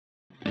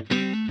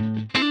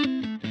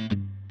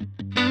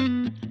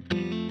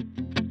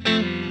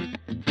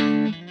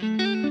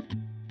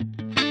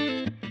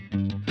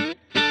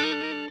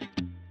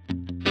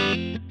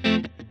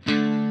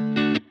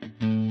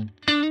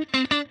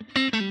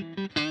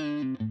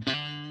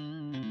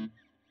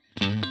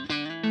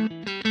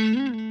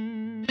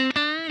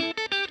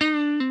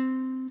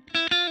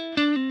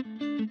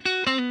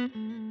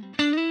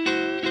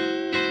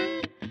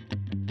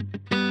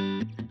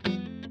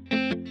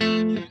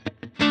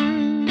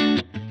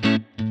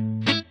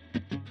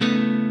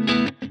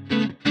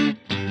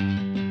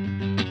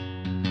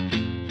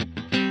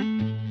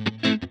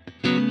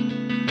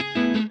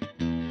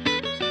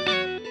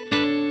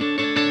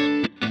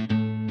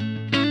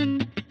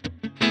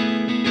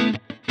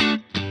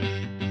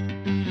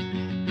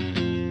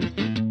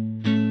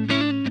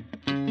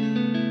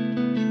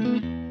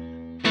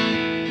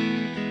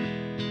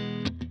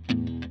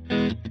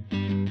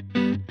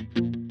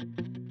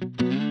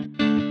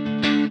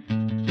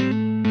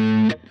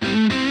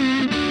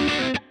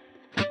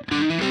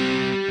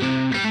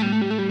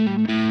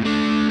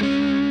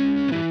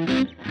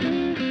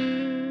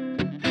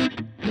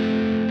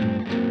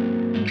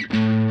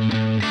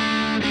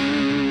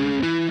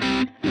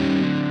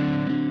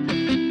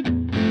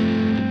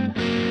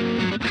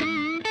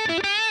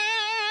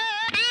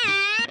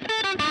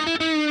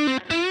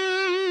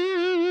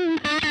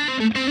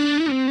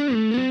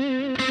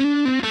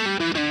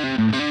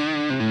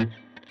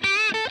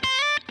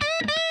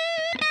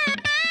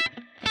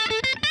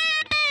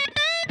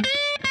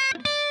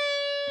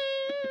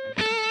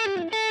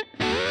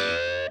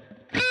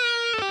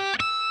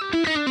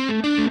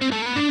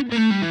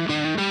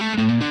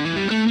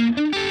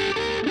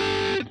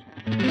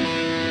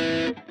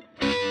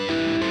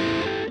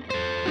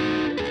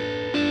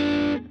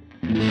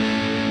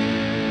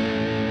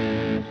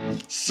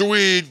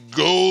Sweet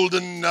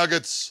golden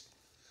nuggets.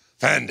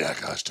 Fender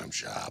Custom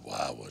Shop,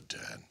 Wildwood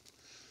 10.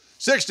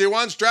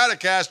 61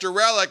 Stratocaster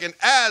Relic in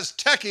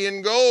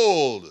Aztecian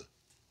gold.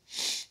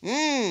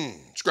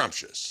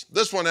 Scrumptious.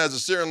 This one has a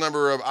serial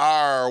number of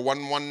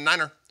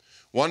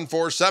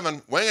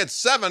R119147, weighing at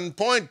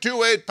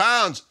 7.28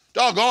 pounds.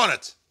 Doggone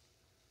it.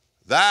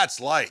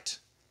 That's light.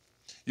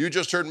 You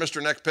just heard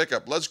Mr. Next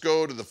Pickup. Let's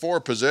go to the 4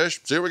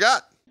 position. See what we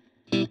got.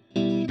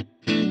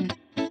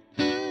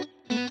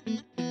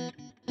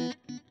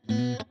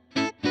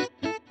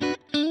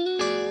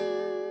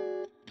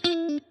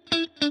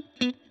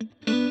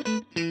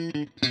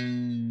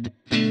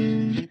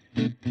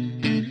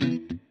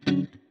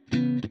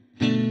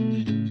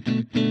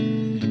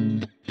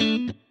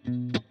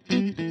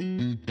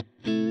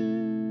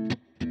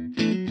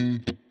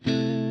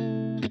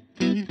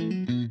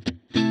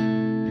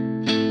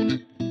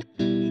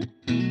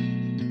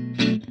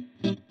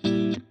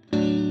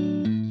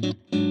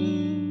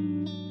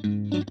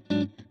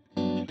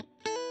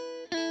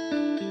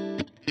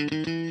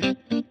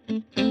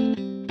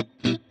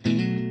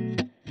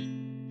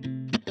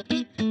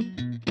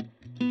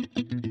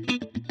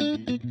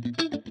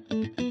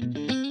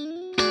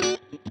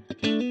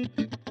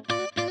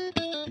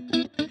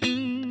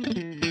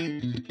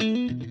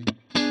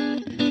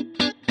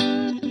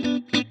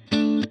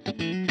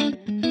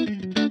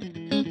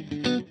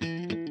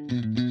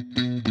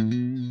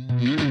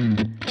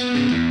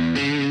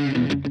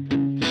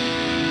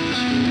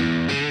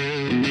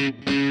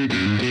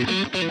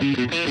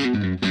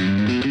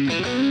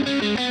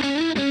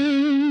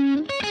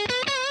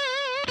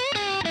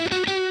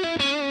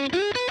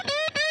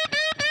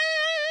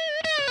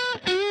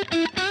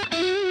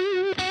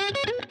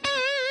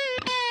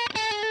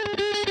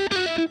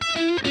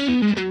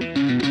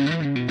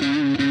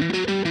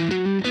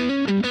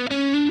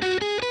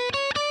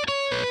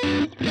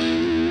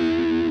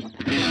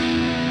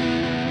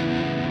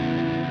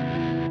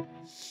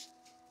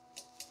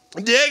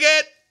 Dig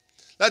it!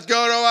 Let's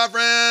go to our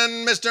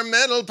friend, Mr.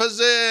 Middle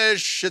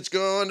Position. It's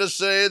going to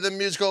say the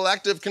musical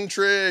active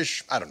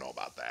contrish. I don't know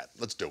about that.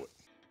 Let's do it.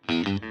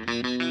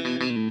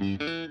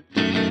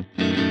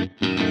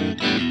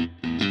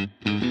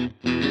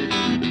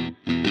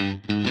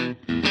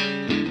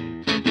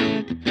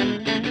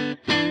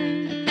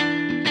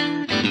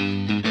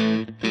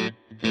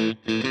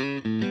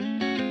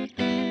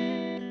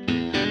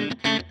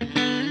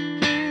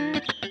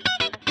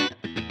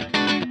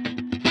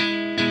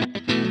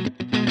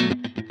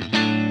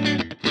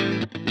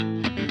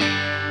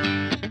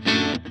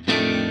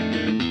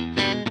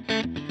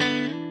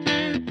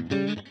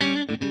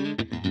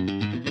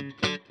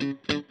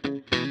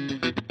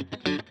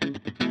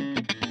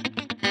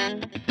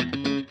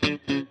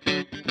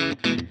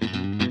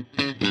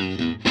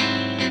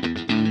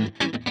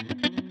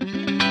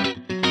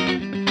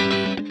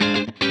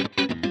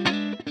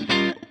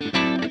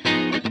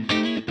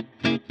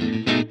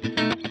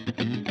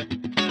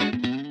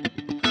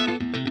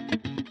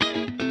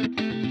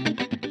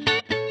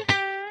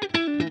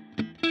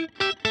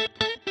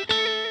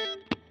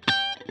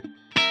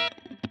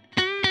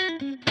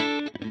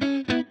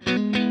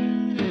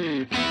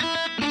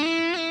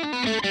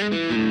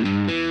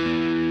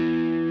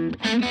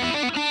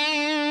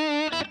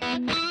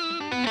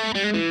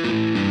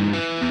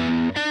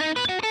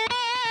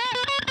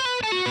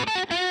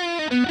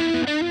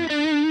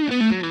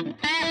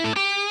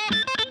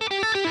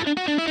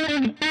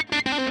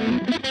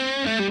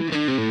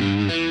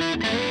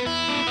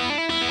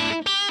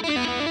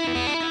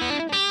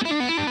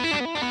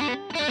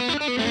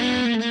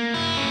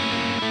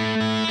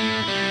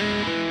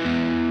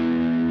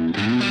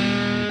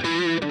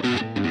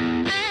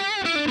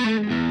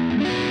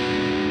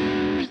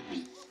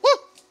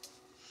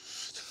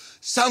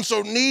 Sounds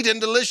so neat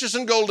and delicious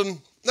and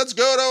golden. Let's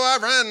go to our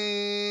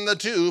friend, the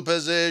 2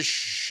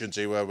 position.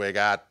 See what we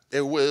got.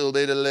 It will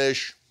be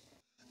delish.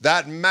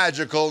 That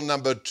magical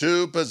number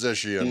 2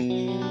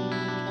 position.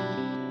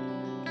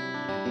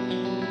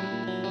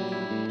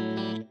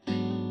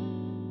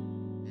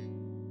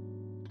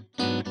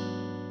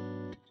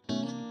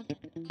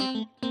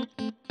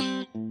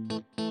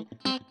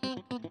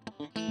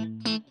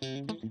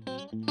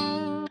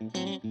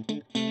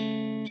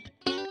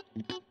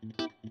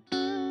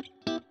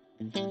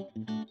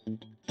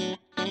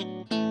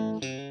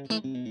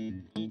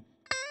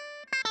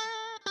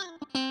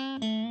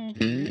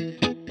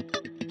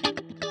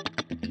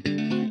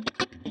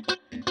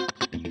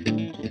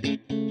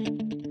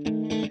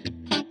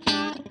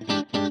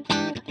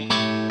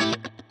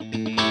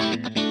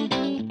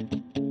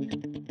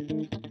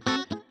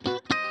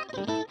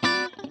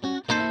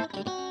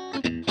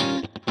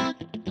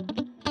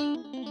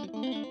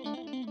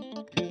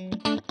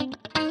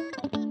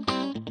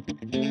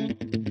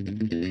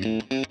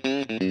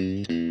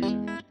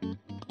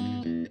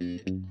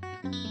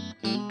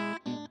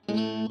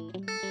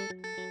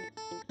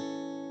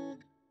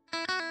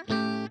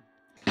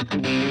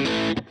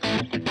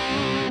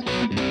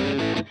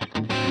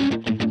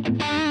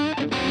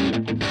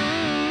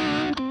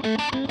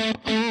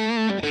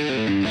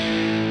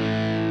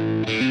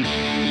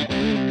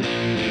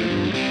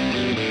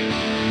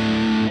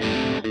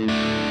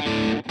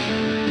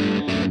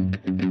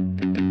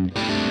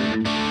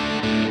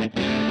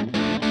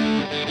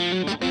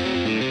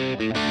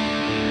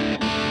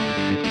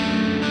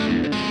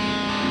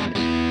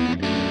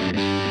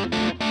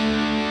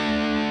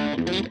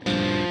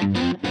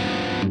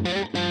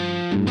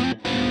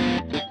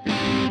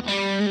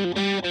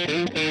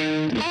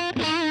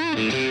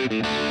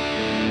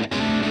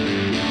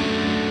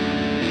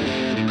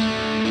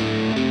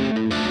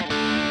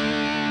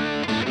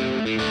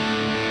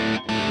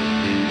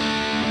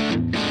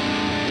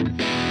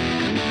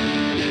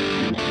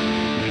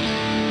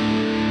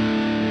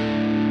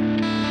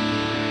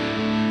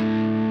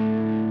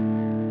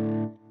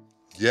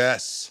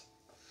 Yes.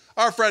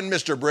 Our friend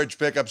Mr. Bridge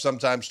Pickup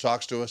sometimes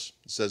talks to us,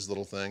 says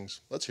little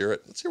things. Let's hear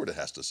it. Let's hear what it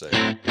has to say.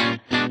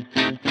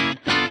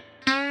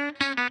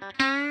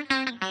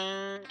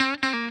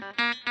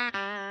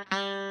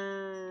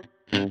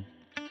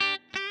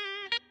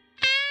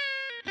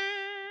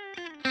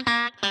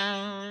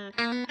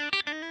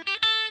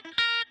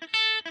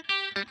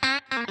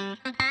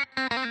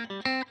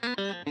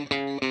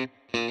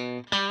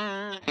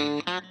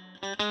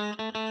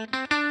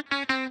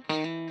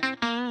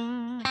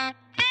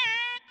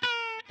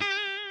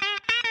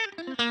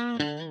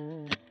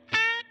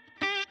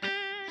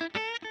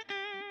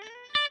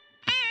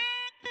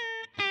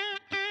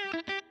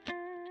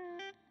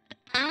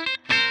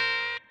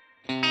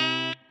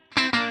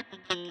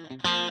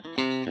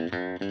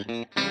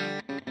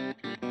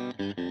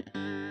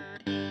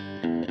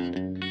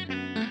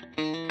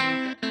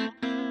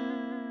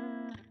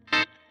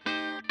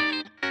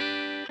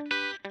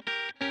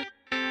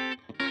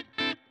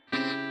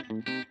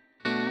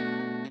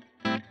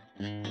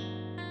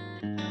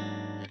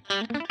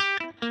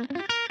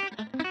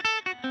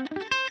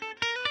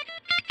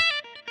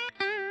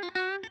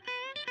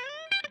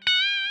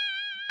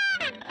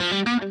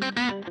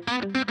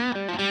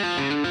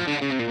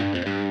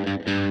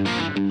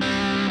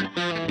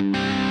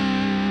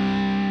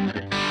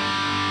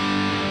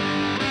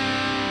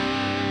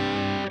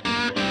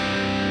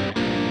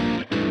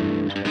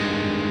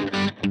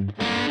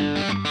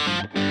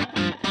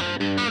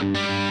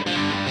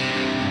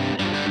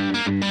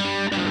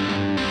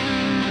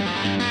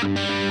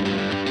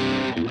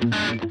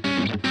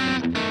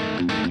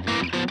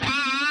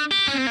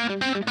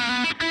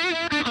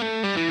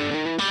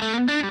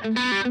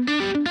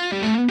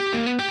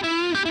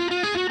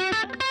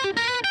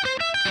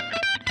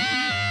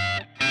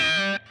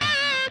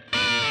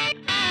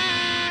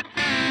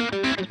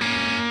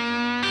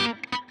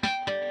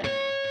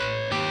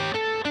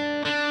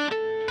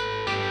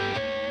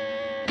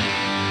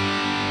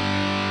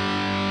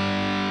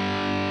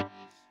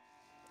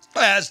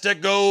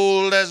 Aztec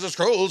gold as the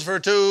scrolls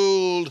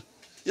foretold.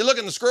 You look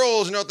in the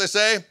scrolls, you know what they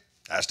say?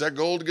 Aztec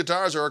gold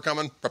guitars are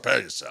coming.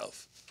 Prepare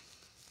yourself.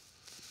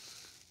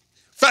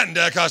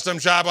 Fender Custom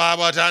Shop,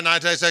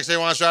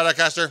 1961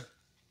 Stratocaster.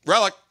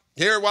 Relic.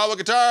 Here at Wildwood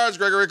Guitars,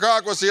 Gregory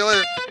Crock. We'll see you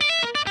later.